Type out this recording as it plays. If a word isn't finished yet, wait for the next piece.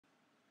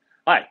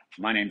Hi,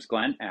 my name's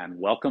Glenn, and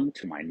welcome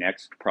to my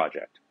next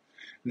project.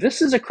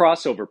 This is a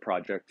crossover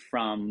project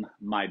from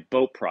my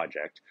boat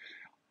project.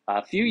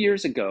 A few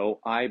years ago,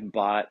 I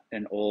bought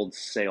an old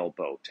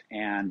sailboat,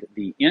 and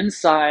the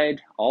inside,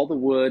 all the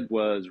wood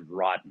was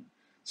rotten.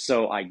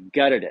 So I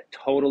gutted it,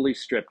 totally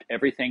stripped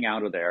everything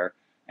out of there,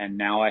 and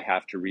now I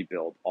have to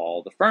rebuild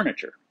all the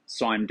furniture.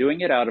 So I'm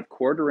doing it out of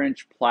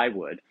quarter-inch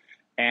plywood.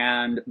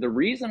 And the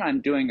reason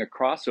I'm doing a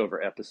crossover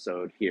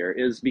episode here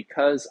is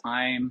because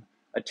I'm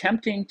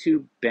attempting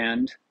to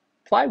bend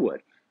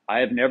plywood. I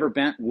have never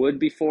bent wood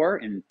before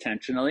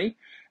intentionally,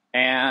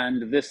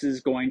 and this is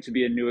going to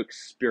be a new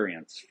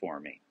experience for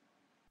me.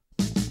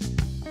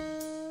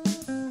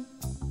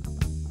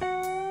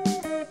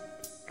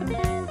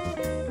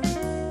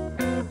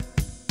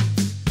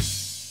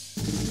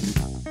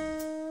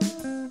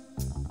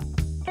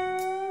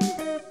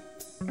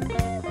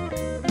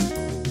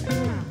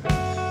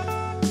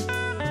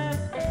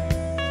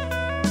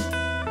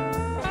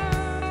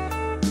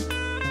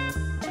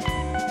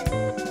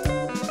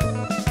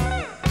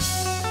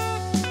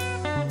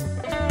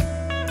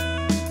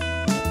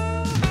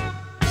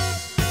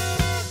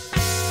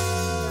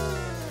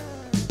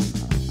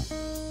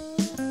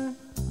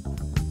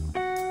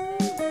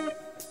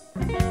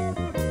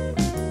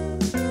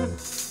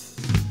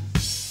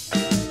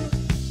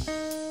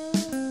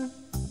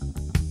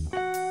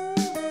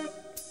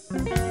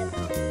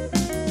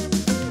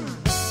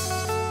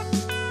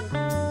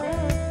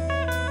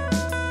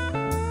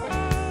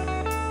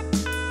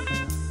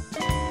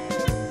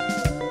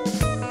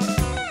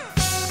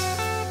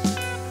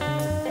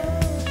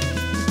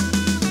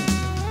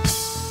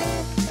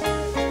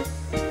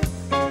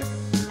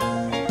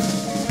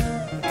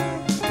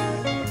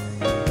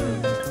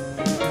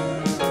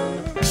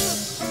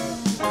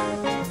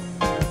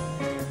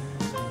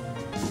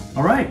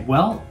 All right,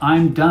 well,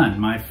 I'm done.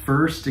 My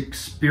first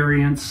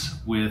experience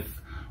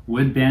with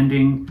wood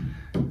bending,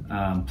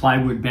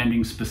 plywood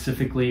bending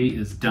specifically,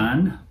 is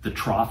done. The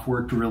trough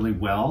worked really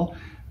well.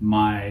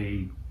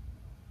 My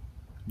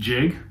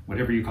jig,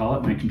 whatever you call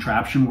it, my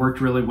contraption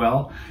worked really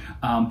well.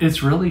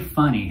 It's really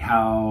funny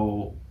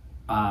how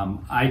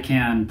I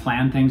can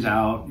plan things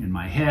out in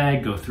my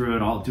head, go through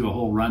it all, do a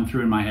whole run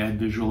through in my head,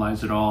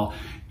 visualize it all,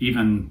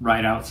 even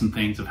write out some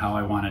things of how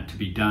I want it to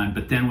be done.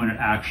 But then when it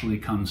actually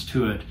comes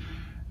to it,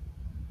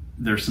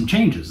 there's some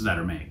changes that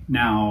are made.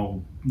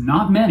 Now,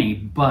 not many,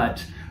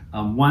 but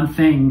one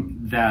thing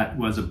that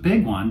was a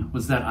big one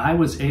was that I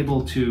was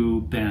able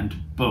to bend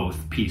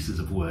both pieces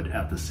of wood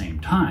at the same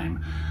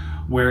time,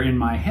 where in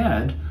my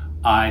head,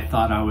 I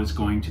thought I was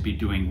going to be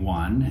doing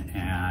one,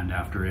 and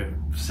after it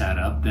sat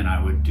up, then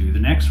I would do the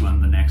next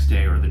one the next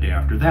day or the day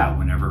after that,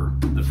 whenever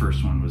the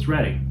first one was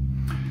ready.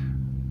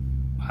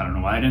 I don't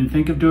know why I didn't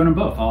think of doing them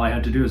both. All I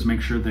had to do is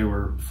make sure they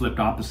were flipped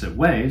opposite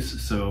ways,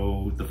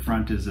 so the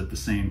front is at the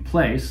same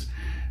place.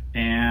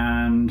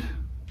 And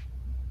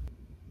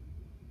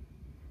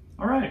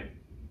all right,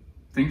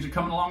 things are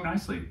coming along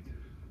nicely.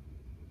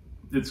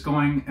 It's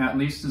going at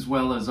least as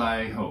well as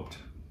I hoped.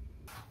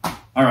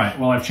 All right,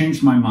 well, I've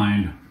changed my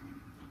mind.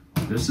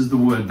 This is the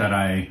wood that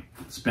I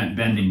spent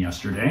bending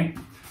yesterday,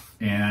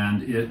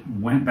 and it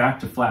went back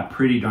to flat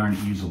pretty darn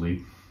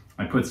easily.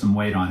 I put some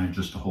weight on it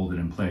just to hold it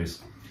in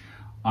place.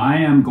 I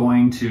am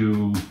going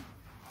to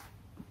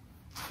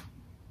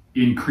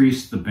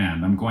increase the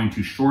bend. I'm going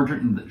to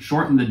shorten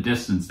the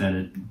distance that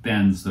it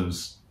bends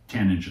those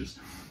 10 inches.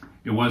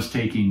 It was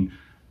taking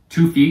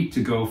 2 feet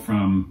to go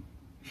from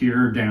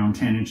here down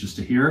 10 inches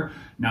to here.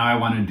 Now I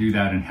want to do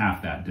that in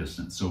half that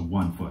distance, so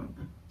 1 foot.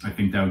 I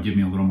think that would give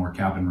me a little more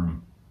cabin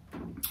room.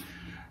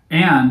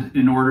 And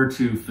in order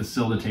to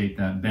facilitate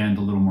that bend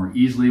a little more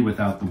easily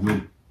without the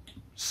wood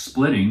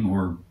splitting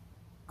or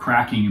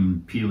cracking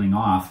and peeling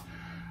off,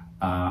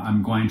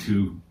 I'm going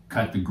to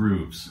cut the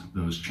grooves,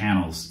 those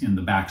channels in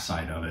the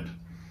backside of it.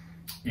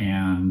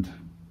 And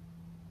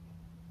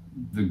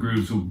the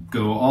grooves will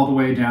go all the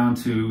way down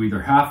to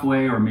either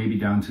halfway or maybe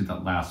down to the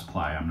last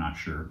ply, I'm not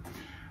sure.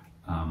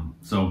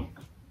 So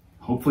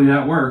hopefully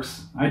that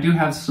works. I do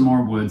have some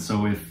more wood,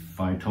 so if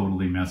I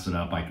totally mess it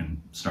up, I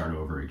can start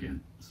over again.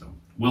 So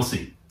we'll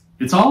see.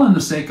 It's all in the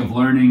sake of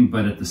learning,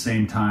 but at the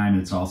same time,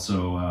 it's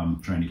also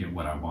trying to get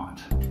what I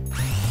want.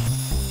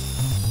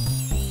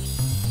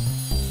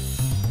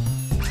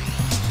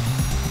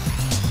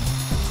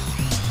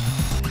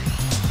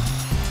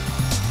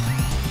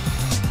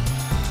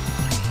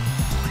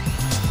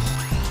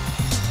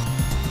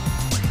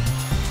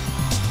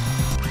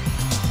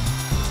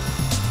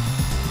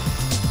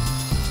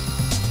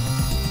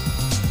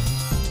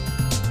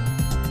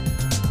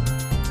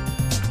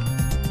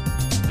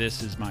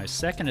 This is my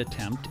second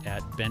attempt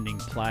at bending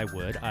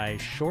plywood. I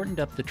shortened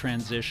up the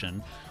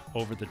transition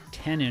over the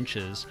 10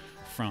 inches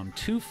from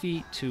 2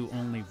 feet to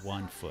only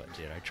 1 foot.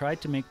 I tried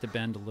to make the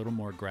bend a little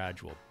more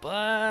gradual,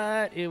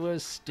 but it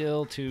was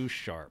still too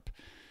sharp.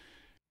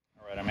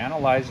 All right, I'm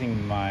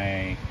analyzing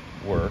my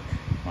work,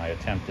 my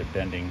attempt at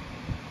bending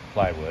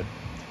plywood.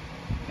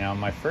 Now,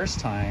 my first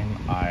time,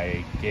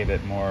 I gave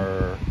it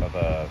more of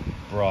a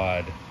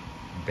broad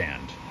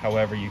bend.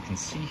 However, you can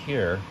see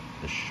here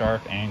the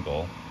sharp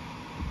angle.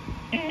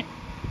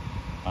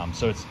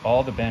 So it's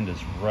all the bend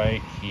is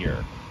right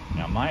here.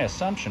 Now my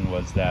assumption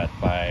was that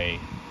by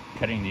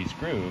cutting these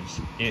grooves,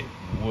 it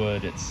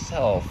would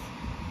itself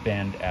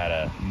bend at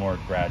a more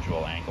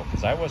gradual angle,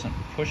 because I wasn't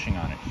pushing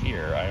on it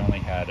here. I only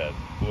had a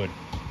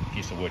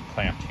piece of wood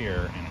clamped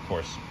here and of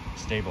course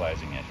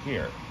stabilizing it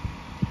here.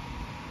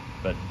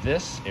 But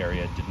this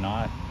area did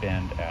not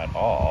bend at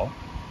all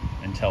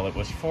until it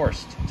was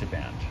forced to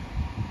bend.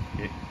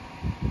 It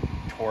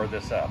tore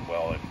this up.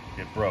 Well,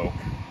 it broke,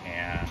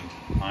 and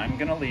I'm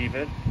gonna leave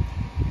it.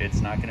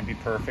 It's not gonna be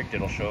perfect,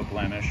 it'll show a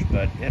blemish,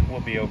 but it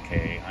will be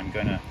okay. I'm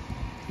gonna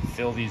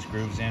fill these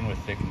grooves in with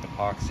thickened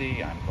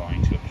epoxy. I'm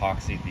going to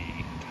epoxy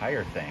the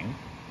entire thing,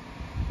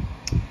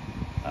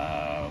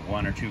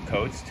 1 or 2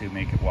 coats to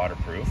make it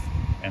waterproof,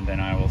 and then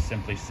I will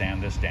simply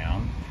sand this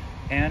down,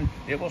 and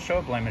it will show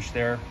a blemish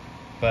there,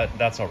 but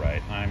that's all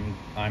right.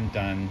 I'm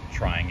done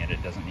trying it.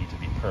 It doesn't need to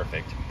be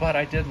perfect, but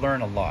I did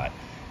learn a lot.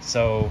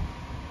 So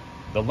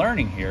the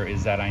learning here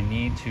is that I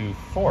need to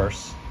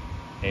force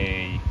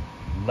a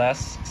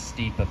less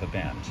steep of a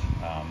bend,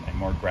 a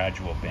more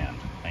gradual bend.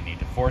 I need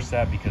to force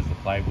that because the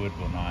plywood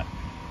will not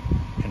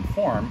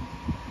conform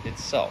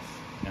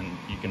itself. And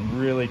you can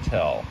really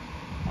tell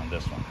on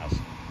this one how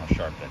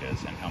sharp that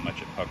is and how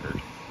much it puckered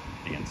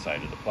the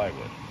inside of the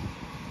plywood.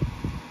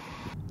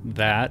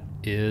 That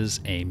is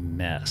a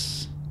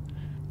mess.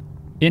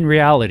 In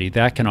reality,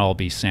 that can all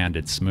be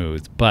sanded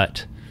smooth,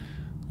 but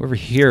over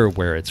here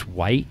where it's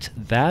white,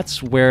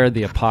 that's where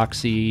the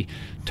epoxy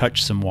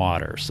touched some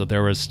water. So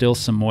there was still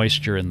some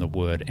moisture in the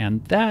wood,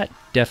 and that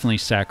definitely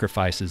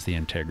sacrifices the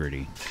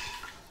integrity.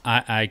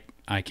 I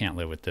can't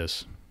live with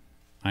this.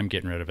 I'm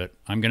getting rid of it.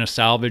 I'm going to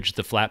salvage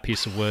the flat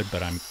piece of wood,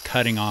 but I'm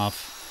cutting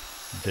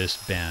off this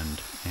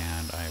bend,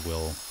 and I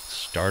will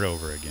start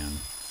over again.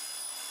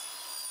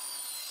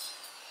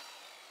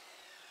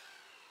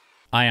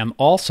 I am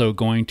also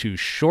going to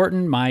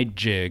shorten my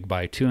jig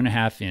by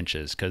 2.5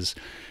 inches, because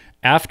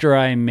after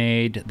I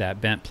made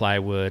that bent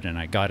plywood and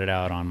I got it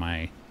out on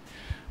my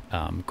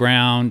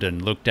ground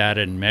and looked at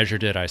it and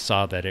measured it, I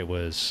saw that it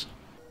was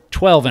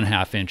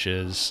 12.5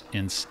 inches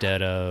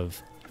instead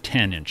of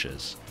 10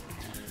 inches.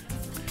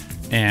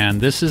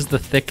 And this is the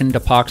thickened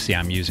epoxy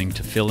I'm using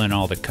to fill in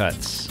all the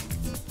cuts.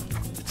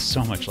 It's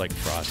so much like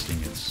frosting,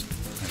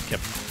 I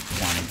kept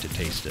wanting to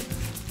taste it.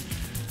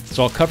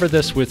 So I'll cover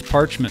this with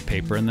parchment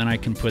paper, and then I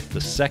can put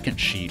the second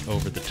sheet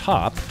over the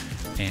top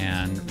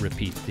and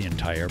repeat the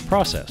entire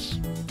process.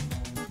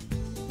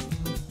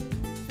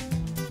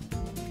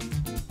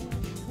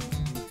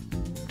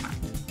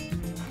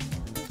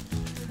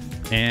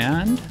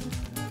 And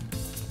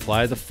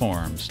apply the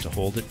forms to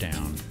hold it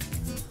down.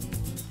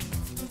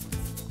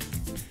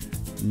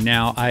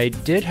 Now, I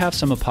did have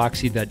some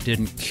epoxy that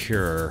didn't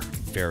cure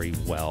very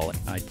well.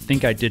 I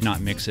think I did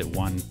not mix it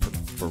 1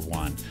 for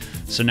 1.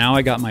 So now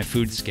I got my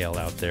food scale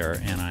out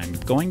there, and I'm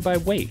going by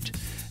weight.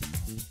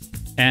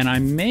 And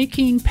I'm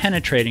making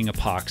penetrating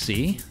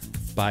epoxy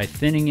by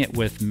thinning it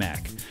with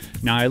mech.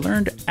 Now, I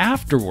learned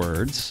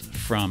afterwards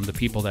from the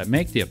people that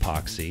make the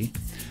epoxy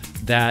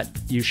that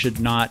you should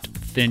not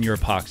thin your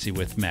epoxy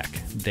with mech.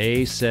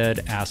 They said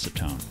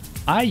acetone.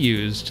 I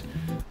used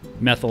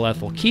methyl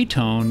ethyl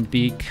ketone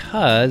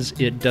because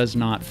it does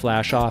not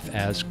flash off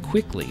as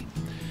quickly.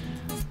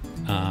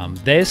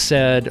 They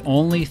said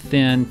only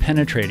thin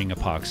penetrating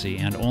epoxy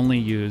and only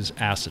use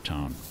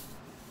acetone.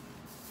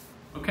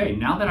 Okay,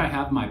 now that I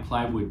have my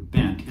plywood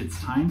bent, it's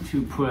time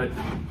to put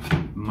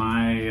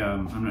my,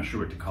 I'm not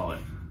sure what to call it,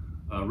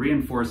 a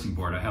reinforcing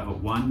board. I have a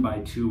 1 by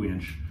 2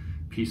 inch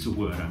piece of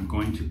wood. I'm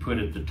going to put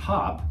at the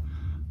top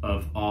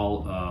of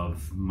all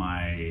of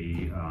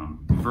my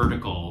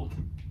vertical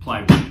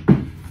plywood.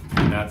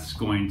 And that's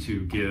going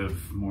to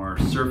give more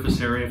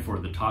surface area for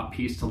the top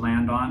piece to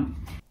land on.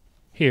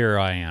 Here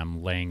I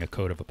am laying a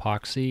coat of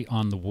epoxy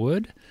on the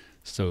wood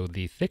so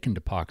the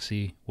thickened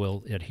epoxy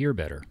will adhere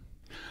better.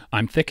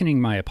 I'm thickening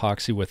my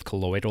epoxy with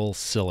colloidal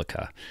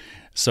silica.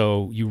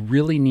 So you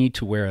really need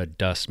to wear a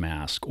dust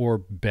mask or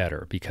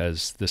better,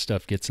 because this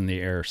stuff gets in the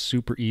air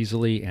super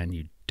easily and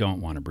you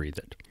don't want to breathe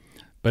it.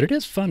 But it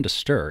is fun to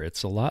stir.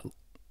 It's a lot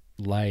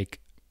like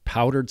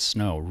powdered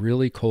snow,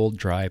 really cold,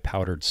 dry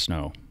powdered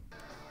snow.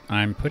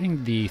 I'm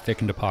putting the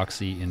thickened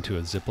epoxy into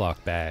a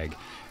Ziploc bag,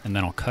 and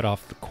then I'll cut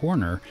off the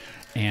corner,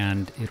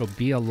 and it'll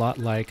be a lot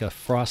like a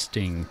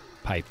frosting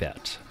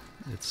pipette.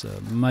 It's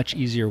a much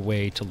easier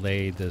way to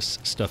lay this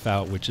stuff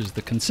out, which is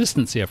the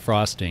consistency of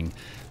frosting,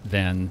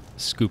 than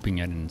scooping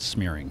it and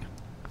smearing.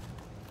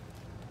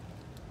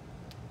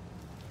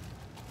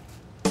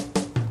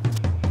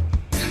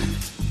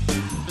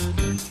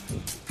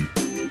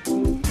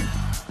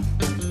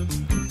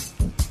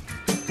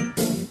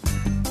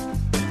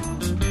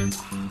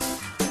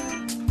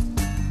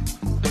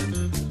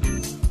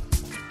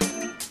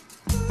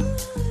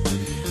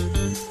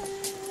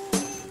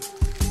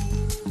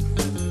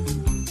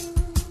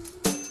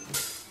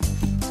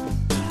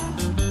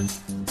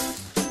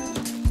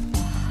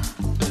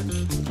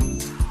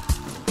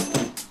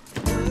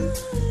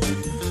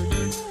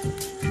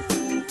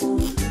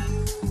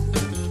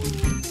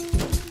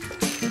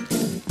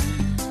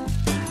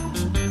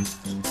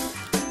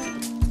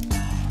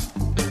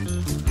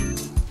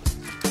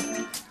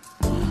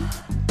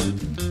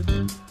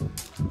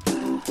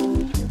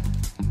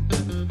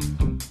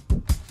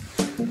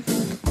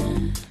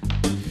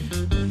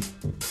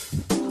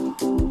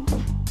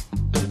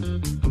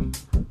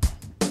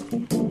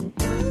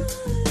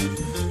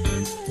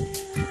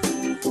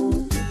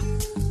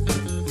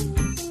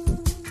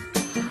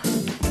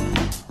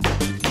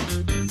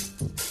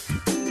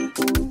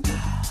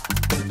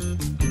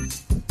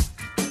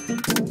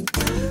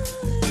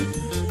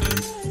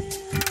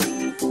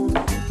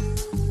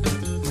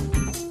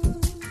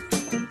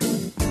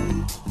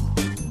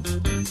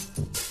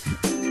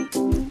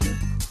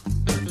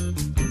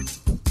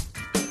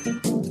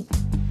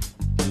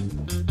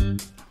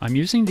 I'm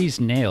using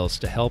these nails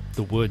to help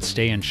the wood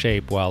stay in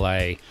shape while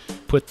I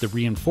put the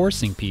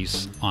reinforcing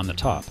piece on the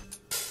top.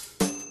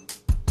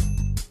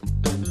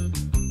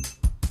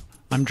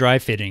 I'm dry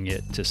fitting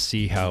it to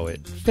see how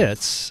it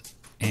fits,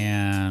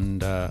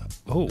 and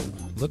oh,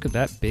 look at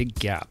that big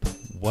gap.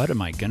 What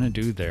am I gonna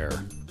do there?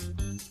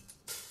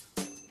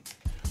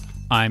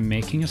 I'm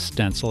making a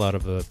stencil out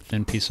of a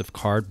thin piece of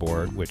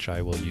cardboard, which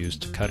I will use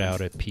to cut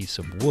out a piece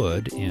of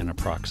wood in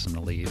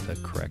approximately the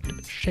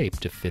correct shape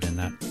to fit in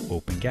that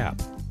open gap.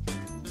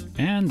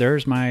 And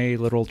there's my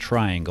little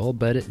triangle,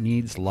 but it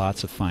needs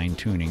lots of fine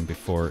tuning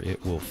before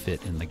it will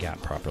fit in the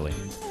gap properly.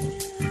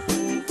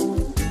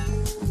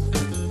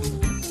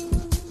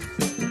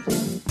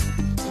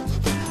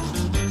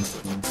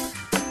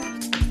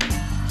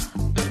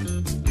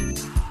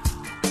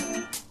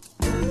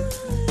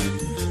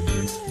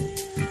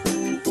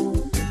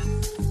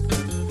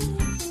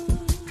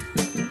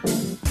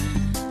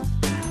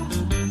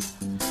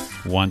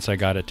 Once I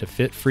got it to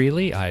fit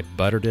freely, I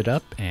buttered it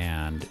up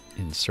and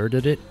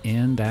inserted it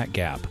in that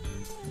gap.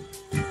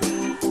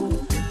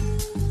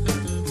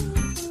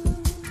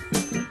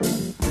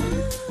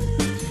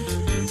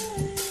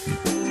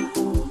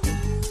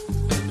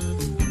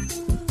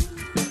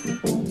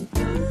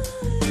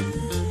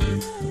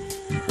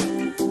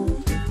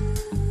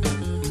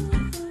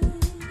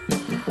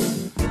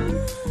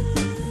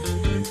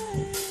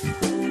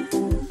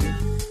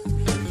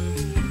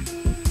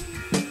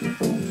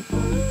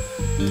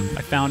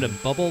 I found a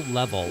bubble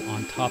level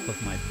on top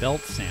of my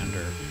belt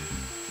sander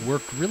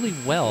worked really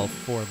well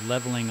for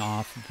leveling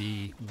off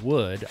the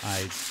wood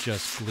I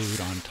just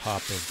glued on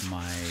top of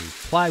my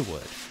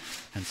plywood.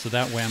 And so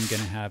that way I'm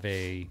going to have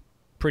a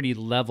pretty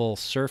level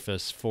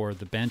surface for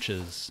the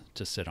benches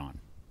to sit on.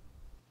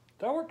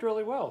 That worked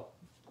really well.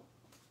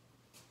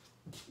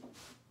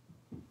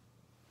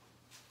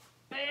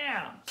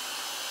 Bam!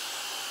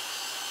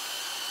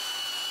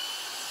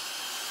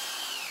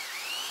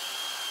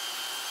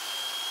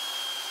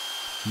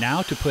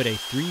 Now to put a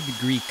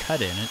 3-degree cut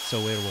in it so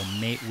it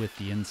will mate with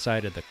the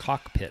inside of the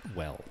cockpit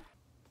well.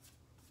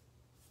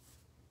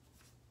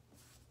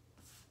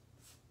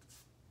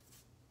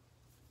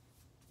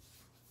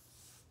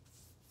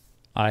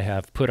 I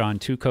have put on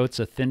 2 coats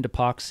of thin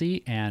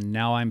epoxy, and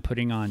now I'm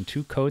putting on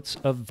 2 coats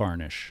of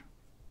varnish.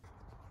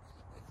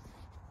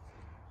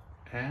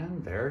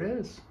 And there it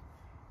is.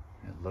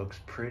 It looks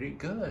pretty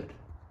good.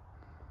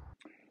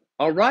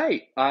 All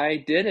right,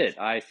 I did it.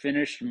 I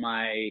finished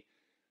my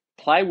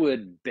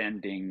plywood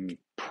bending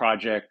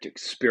project,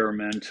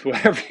 experiment,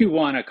 whatever you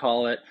want to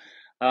call it.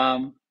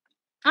 Um,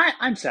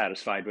 I'm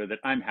satisfied with it.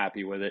 I'm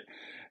happy with it,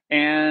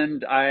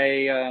 and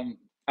I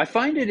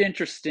find it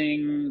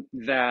interesting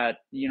that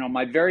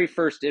my very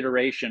first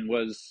iteration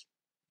was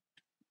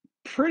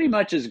pretty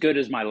much as good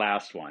as my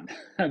last one,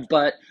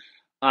 but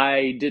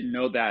I didn't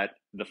know that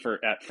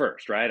at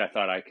first, right? I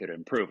thought I could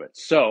improve it,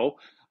 so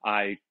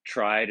I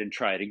tried and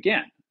tried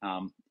again.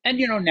 And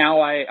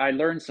now I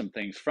learned some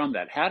things from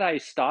that. Had I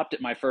stopped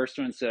at my first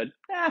one and said,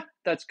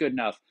 that's good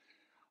enough,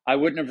 I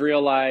wouldn't have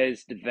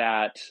realized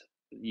that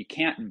you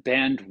can't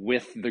bend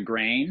with the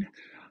grain.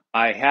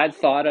 I had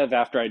thought of,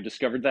 after I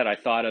discovered that, I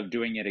thought of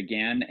doing it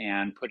again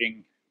and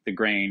putting the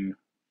grain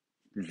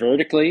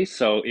vertically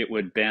so it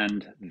would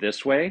bend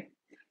this way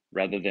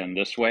rather than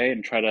this way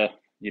and try to,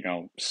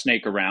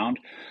 snake around.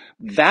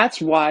 That's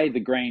why the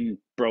grain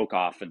broke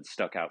off and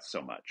stuck out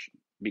so much,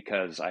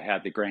 because I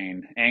had the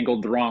grain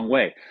angled the wrong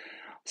way.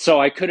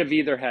 So I could have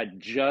either had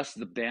just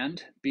the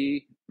bend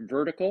be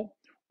vertical,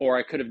 or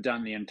I could have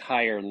done the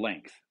entire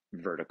length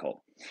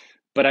vertical.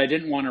 But I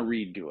didn't want to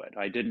redo it.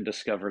 I didn't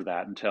discover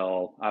that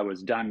until I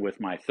was done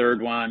with my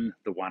third one,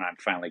 the one I'm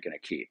finally going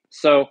to keep.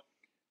 So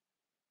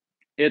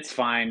it's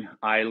fine.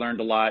 I learned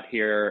a lot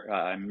here.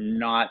 I'm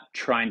not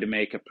trying to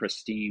make a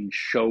pristine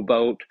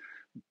showboat.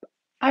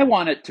 I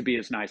want it to be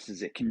as nice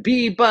as it can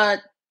be, but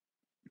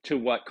to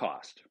what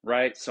cost,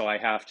 right? So I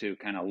have to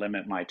kind of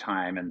limit my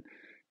time and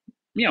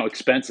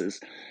expenses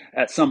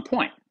at some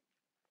point.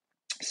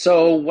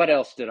 So what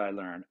else did I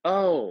learn?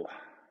 Oh,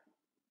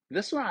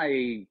 this one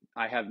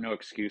I have no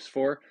excuse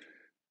for.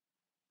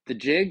 The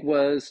jig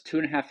was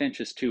 2.5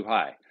 inches too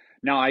high.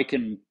 Now I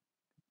can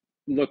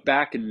look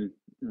back and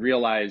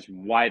realize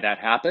why that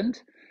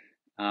happened.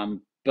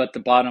 But the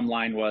bottom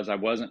line was I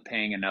wasn't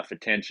paying enough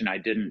attention. I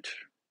didn't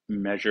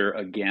measure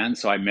again.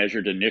 So I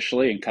measured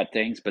initially and cut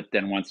things, but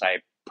then once I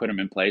put them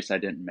in place, I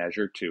didn't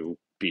measure to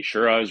be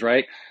sure I was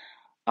right.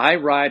 I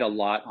ride a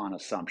lot on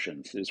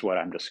assumptions, is what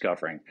I'm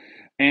discovering.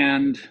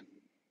 And,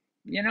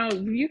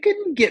 you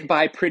can get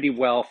by pretty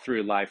well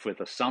through life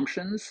with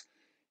assumptions,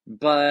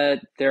 but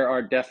there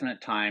are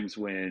definite times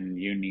when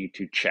you need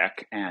to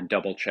check and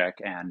double check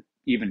and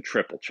even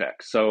triple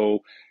check. So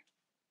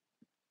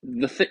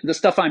the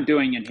stuff I'm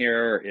doing in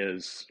here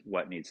is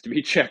what needs to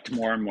be checked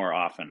more and more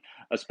often,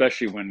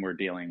 especially when we're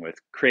dealing with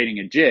creating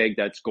a jig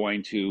that's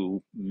going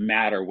to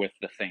matter with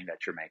the thing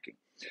that you're making.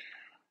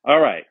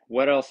 All right,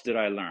 what else did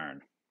I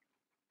learn?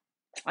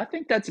 I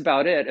think that's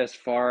about it as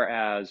far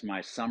as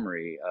my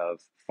summary of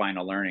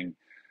final learning.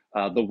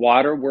 The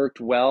water worked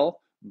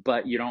well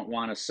but you don't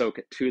want to soak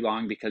it too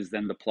long because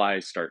then the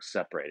plies start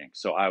separating.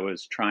 So I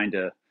was trying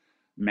to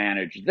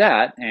manage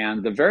that,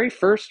 and the very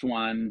first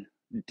one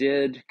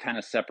did kind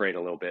of separate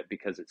a little bit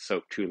because it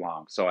soaked too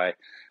long. So I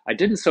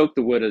didn't soak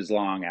the wood as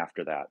long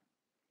after that.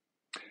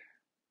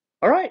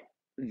 All right,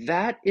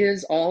 that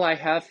is all I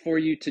have for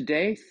you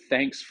today.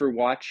 Thanks for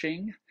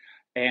watching,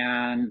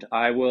 and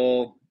I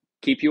will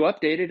keep you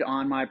updated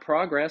on my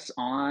progress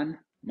on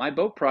my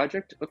boat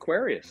project,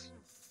 Aquarius.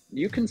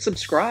 You can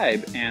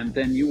subscribe, and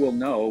then you will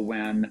know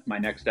when my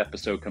next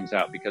episode comes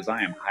out because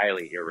I am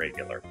highly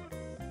irregular.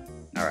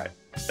 All right,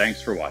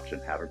 thanks for watching.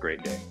 Have a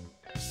great day.